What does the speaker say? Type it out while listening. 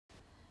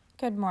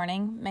Good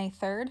morning, May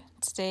 3rd.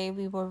 Today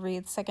we will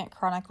read 2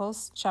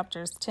 Chronicles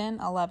chapters 10,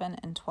 11,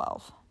 and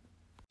 12.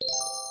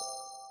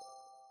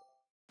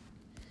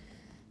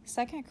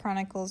 2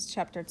 Chronicles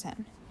chapter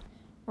 10.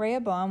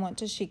 Rehoboam went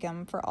to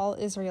Shechem, for all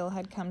Israel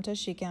had come to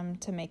Shechem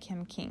to make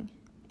him king.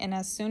 And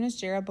as soon as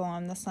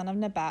Jeroboam the son of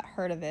Nebat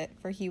heard of it,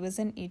 for he was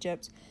in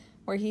Egypt,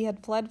 where he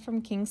had fled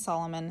from King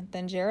Solomon,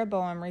 then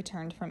Jeroboam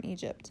returned from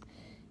Egypt.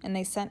 And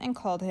they sent and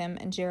called him,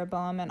 and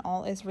Jeroboam and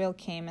all Israel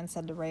came and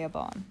said to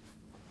Rehoboam,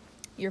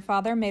 Your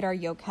father made our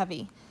yoke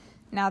heavy.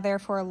 Now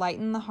therefore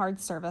lighten the hard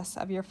service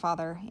of your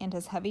father and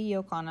his heavy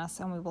yoke on us,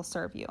 and we will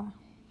serve you.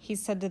 He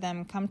said to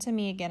them, Come to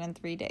me again in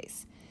 3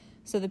 days.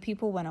 So the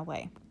people went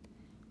away.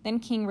 Then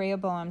King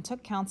Rehoboam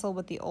took counsel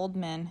with the old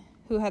men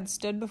who had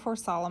stood before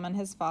Solomon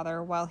his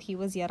father while he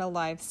was yet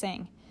alive,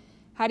 saying,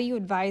 How do you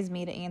advise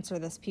me to answer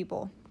this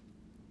people?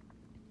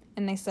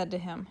 And they said to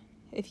him,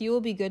 If you will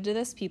be good to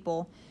this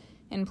people,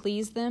 and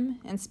please them,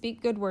 and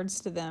speak good words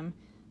to them,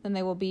 then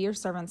they will be your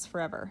servants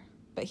forever.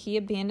 But he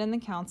abandoned the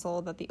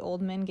counsel that the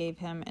old men gave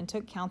him, and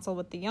took counsel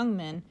with the young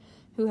men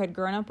who had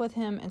grown up with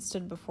him and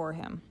stood before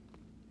him.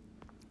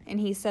 And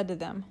he said to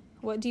them,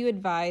 What do you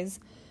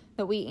advise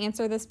that we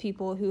answer this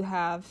people who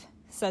have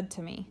said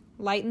to me,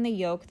 Lighten the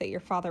yoke that your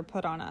father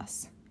put on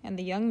us? And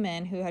the young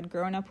men who had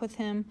grown up with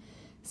him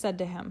said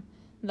to him,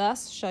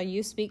 Thus shall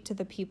you speak to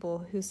the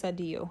people who said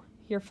to you,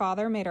 Your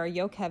father made our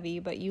yoke heavy,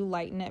 but you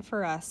lighten it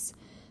for us.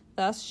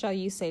 Thus shall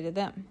you say to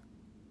them,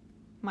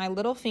 My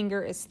little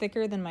finger is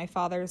thicker than my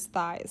father's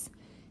thighs.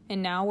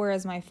 And now,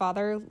 whereas my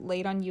father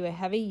laid on you a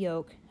heavy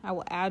yoke, I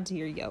will add to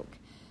your yoke.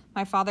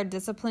 My father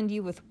disciplined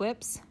you with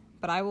whips,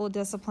 but I will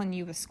discipline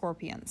you with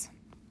scorpions.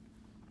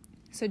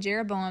 So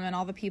Jeroboam and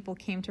all the people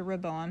came to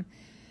Rehoboam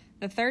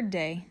the 3rd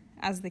day,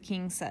 as the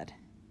king said,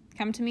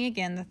 Come to me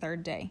again the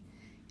 3rd day.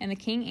 And the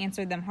king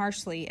answered them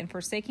harshly, and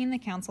forsaking the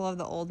counsel of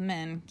the old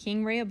men,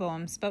 King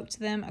Rehoboam spoke to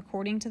them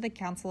according to the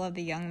counsel of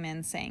the young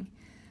men, saying,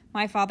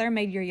 My father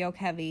made your yoke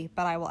heavy,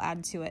 but I will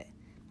add to it.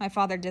 My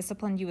father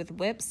disciplined you with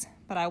whips,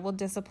 but I will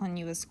discipline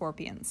you with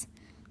scorpions.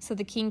 So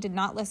the king did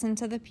not listen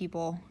to the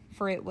people,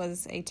 for it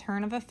was a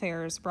turn of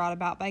affairs brought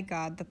about by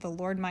God, that the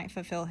Lord might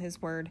fulfill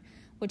his word,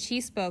 which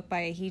he spoke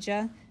by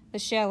Ahijah the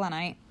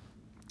Shilonite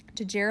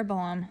to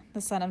Jeroboam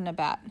the son of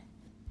Nebat.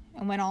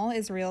 And when all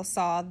Israel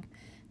saw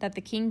that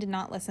the king did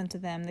not listen to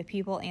them, the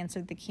people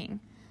answered the king,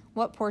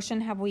 What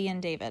portion have we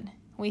in David?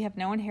 We have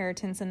no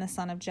inheritance in the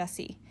son of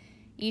Jesse.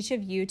 Each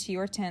of you to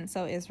your tents,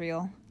 O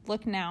Israel.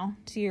 Look now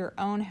to your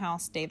own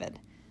house, David.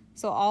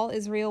 So all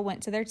Israel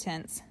went to their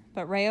tents,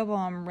 but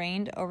Rehoboam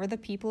reigned over the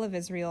people of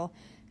Israel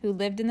who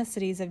lived in the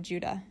cities of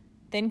Judah.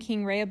 Then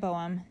King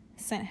Rehoboam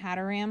sent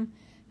Hadaram,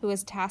 who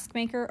was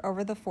taskmaker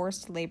over the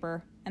forced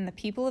labor, and the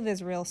people of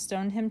Israel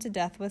stoned him to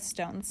death with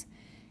stones.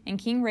 And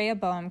King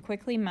Rehoboam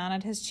quickly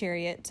mounted his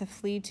chariot to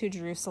flee to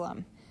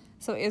Jerusalem.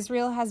 So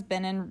Israel has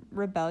been in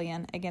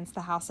rebellion against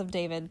the house of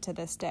David to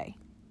this day.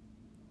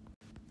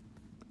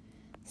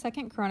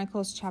 2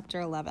 Chronicles chapter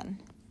 11.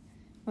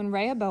 When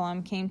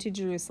Rehoboam came to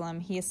Jerusalem,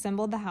 he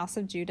assembled the house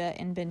of Judah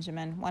and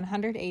Benjamin,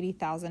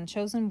 180,000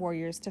 chosen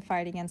warriors to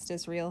fight against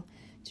Israel,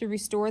 to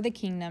restore the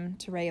kingdom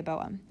to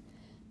Rehoboam.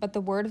 But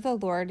the word of the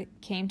Lord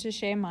came to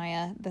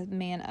Shemaiah, the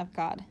man of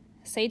God.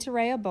 Say to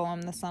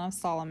Rehoboam the son of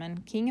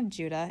Solomon, king of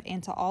Judah,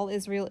 and to all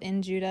Israel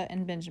in Judah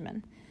and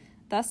Benjamin,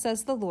 Thus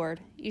says the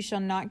Lord, You shall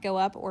not go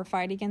up or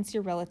fight against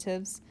your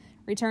relatives.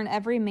 Return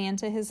every man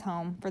to his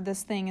home, for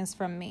this thing is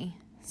from me.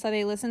 So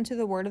they listened to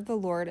the word of the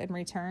Lord and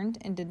returned,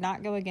 and did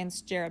not go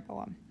against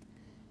Jeroboam.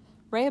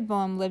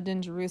 Rehoboam lived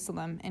in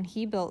Jerusalem, and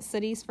he built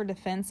cities for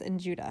defense in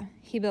Judah.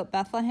 He built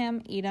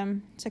Bethlehem,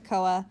 Edom,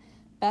 Tekoa,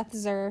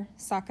 Beth-zur,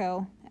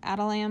 Soko,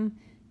 Adullam,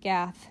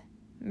 Gath,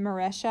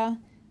 Mareshah,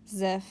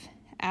 Ziph,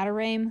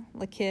 Adoram,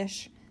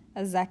 Lachish,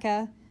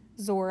 Azekah,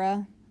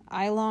 Zorah,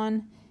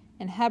 Ailon,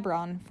 and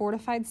Hebron,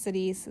 fortified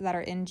cities that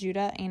are in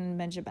Judah and in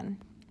Benjamin.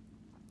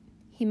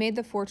 He made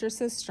the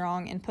fortresses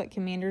strong and put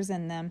commanders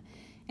in them,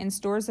 and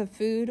stores of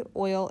food,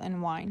 oil,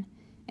 and wine.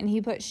 And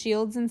he put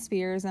shields and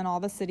spears in all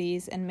the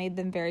cities, and made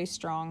them very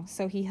strong.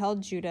 So he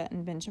held Judah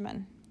and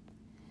Benjamin.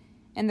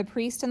 And the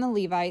priests and the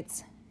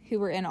Levites, who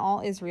were in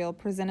all Israel,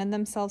 presented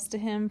themselves to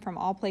him from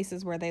all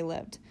places where they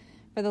lived.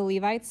 For the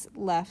Levites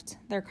left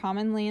their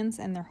common lands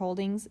and their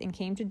holdings, and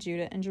came to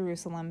Judah and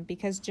Jerusalem,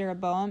 because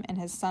Jeroboam and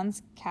his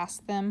sons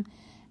cast them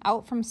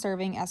out from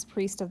serving as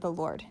priest of the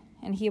Lord.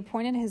 And he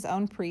appointed his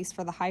own priests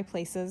for the high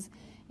places,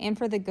 and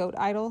for the goat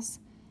idols,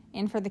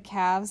 and for the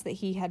calves that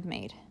he had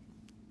made.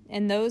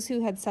 And those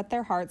who had set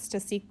their hearts to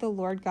seek the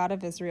Lord God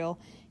of Israel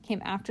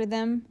came after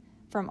them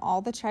from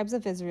all the tribes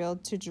of Israel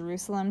to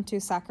Jerusalem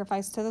to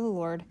sacrifice to the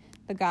Lord,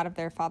 the God of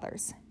their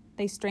fathers.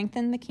 They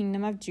strengthened the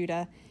kingdom of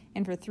Judah,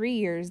 and for 3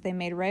 years they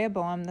made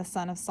Rehoboam the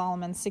son of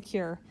Solomon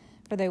secure,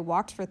 for they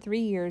walked for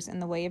 3 years in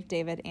the way of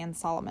David and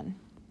Solomon.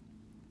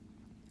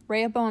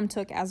 Rehoboam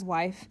took as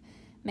wife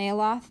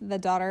Mahalath, the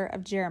daughter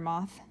of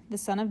Jeremoth, the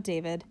son of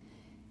David,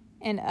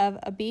 and of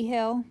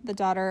Abihail, the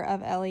daughter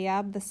of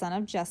Eliab, the son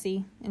of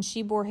Jesse, and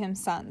she bore him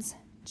sons,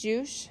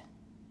 Jush,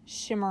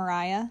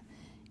 Shemariah,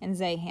 and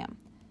Zaham.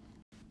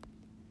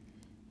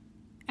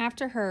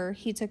 After her,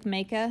 he took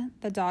Maacah,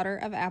 the daughter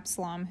of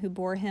Absalom, who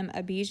bore him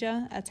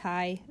Abijah,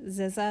 Attai,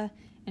 Ziza,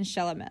 and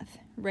Shelemith.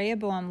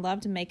 Rehoboam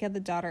loved Maacah, the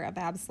daughter of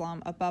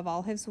Absalom, above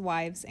all his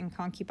wives and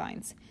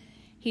concubines.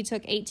 He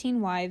took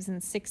 18 wives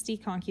and 60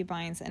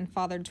 concubines, and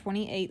fathered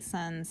 28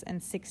 sons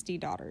and 60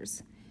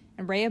 daughters.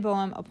 And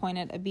Rehoboam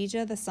appointed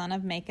Abijah, the son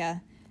of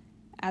Maacah,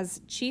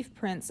 as chief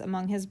prince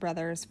among his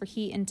brothers, for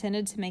he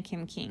intended to make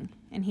him king.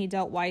 And he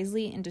dealt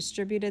wisely and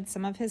distributed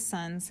some of his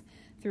sons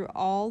through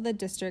all the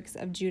districts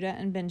of Judah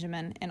and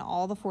Benjamin and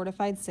all the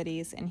fortified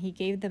cities, and he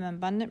gave them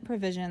abundant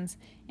provisions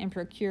and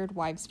procured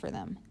wives for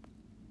them.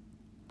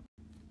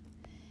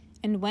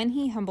 And when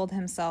he humbled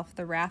himself,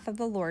 the wrath of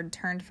the Lord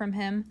turned from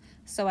him,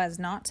 so as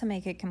not to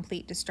make a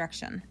complete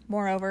destruction.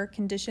 Moreover,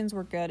 conditions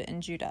were good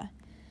in Judah.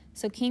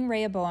 So King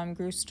Rehoboam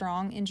grew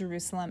strong in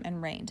Jerusalem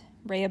and reigned.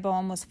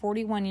 Rehoboam was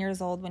 41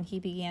 years old when he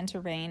began to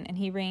reign, and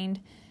he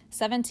reigned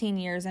 17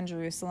 years in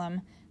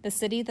Jerusalem, the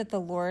city that the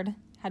Lord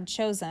had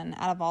chosen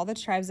out of all the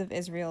tribes of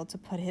Israel to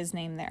put his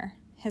name there.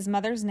 His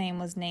mother's name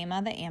was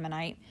Naamah the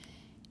Ammonite,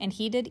 and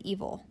he did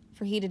evil,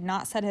 for he did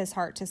not set his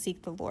heart to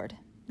seek the Lord.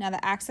 Now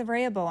the acts of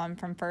Rehoboam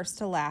from first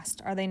to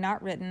last, are they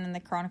not written in the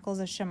Chronicles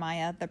of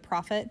Shemaiah the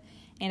prophet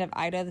and of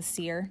Iddo the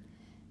seer?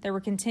 There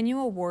were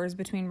continual wars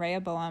between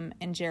Rehoboam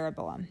and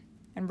Jeroboam.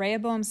 And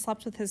Rehoboam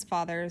slept with his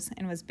fathers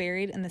and was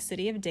buried in the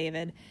city of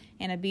David,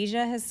 and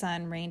Abijah his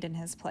son reigned in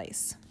his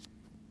place.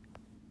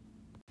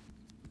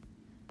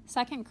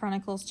 2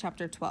 Chronicles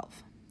chapter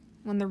 12.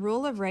 When the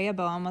rule of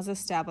Rehoboam was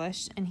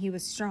established and he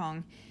was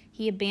strong,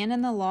 he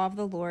abandoned the law of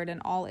the Lord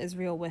and all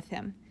Israel with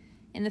him.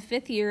 In the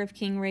 5th year of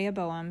King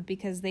Rehoboam,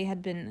 because they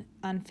had been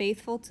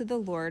unfaithful to the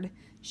Lord,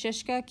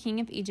 Shishka, king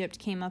of Egypt,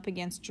 came up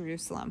against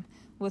Jerusalem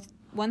with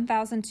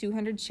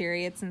 1,200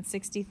 chariots and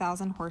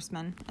 60,000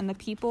 horsemen, and the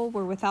people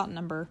were without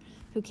number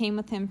who came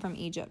with him from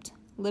Egypt,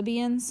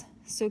 Libyans,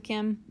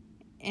 Sukkim,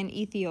 and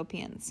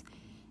Ethiopians.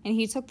 And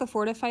he took the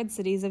fortified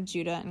cities of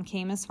Judah and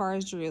came as far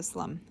as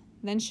Jerusalem.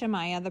 Then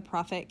Shemaiah the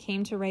prophet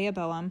came to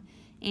Rehoboam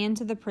and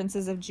to the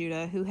princes of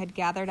Judah who had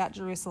gathered at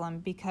Jerusalem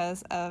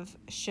because of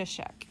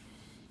Shishak,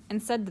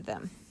 and said to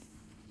them,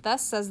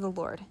 Thus says the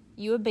Lord,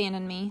 You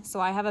abandoned me, so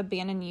I have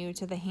abandoned you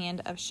to the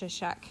hand of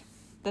Shishak.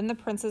 Then the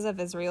princes of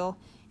Israel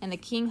and the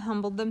king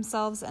humbled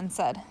themselves and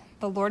said,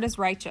 The Lord is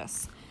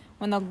righteous.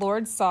 When the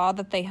Lord saw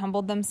that they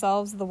humbled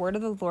themselves, the word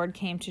of the Lord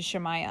came to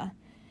Shemaiah.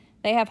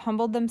 They have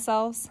humbled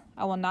themselves.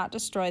 I will not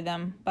destroy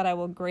them, but I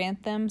will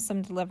grant them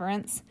some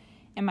deliverance,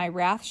 and my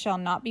wrath shall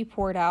not be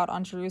poured out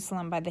on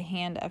Jerusalem by the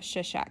hand of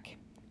Shishak.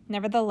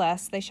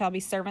 Nevertheless, they shall be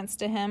servants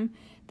to him,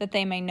 that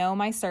they may know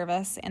my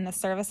service and the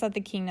service of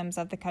the kingdoms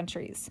of the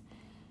countries.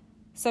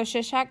 So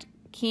Shishak,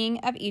 king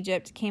of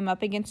Egypt, came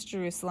up against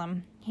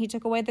Jerusalem. He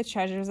took away the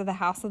treasures of the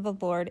house of the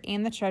Lord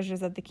and the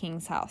treasures of the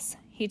king's house.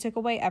 He took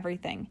away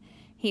everything.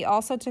 He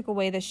also took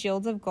away the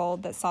shields of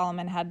gold that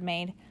Solomon had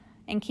made,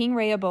 and King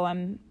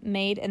Rehoboam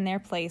made in their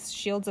place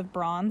shields of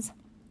bronze,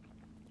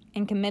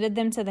 and committed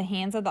them to the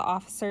hands of the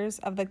officers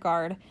of the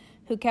guard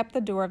who kept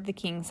the door of the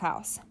king's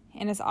house.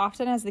 And as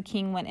often as the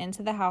king went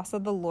into the house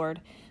of the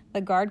Lord,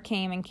 the guard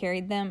came and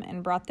carried them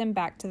and brought them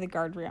back to the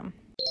guard room.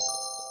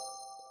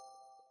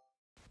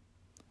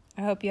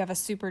 I hope you have a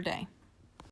super day.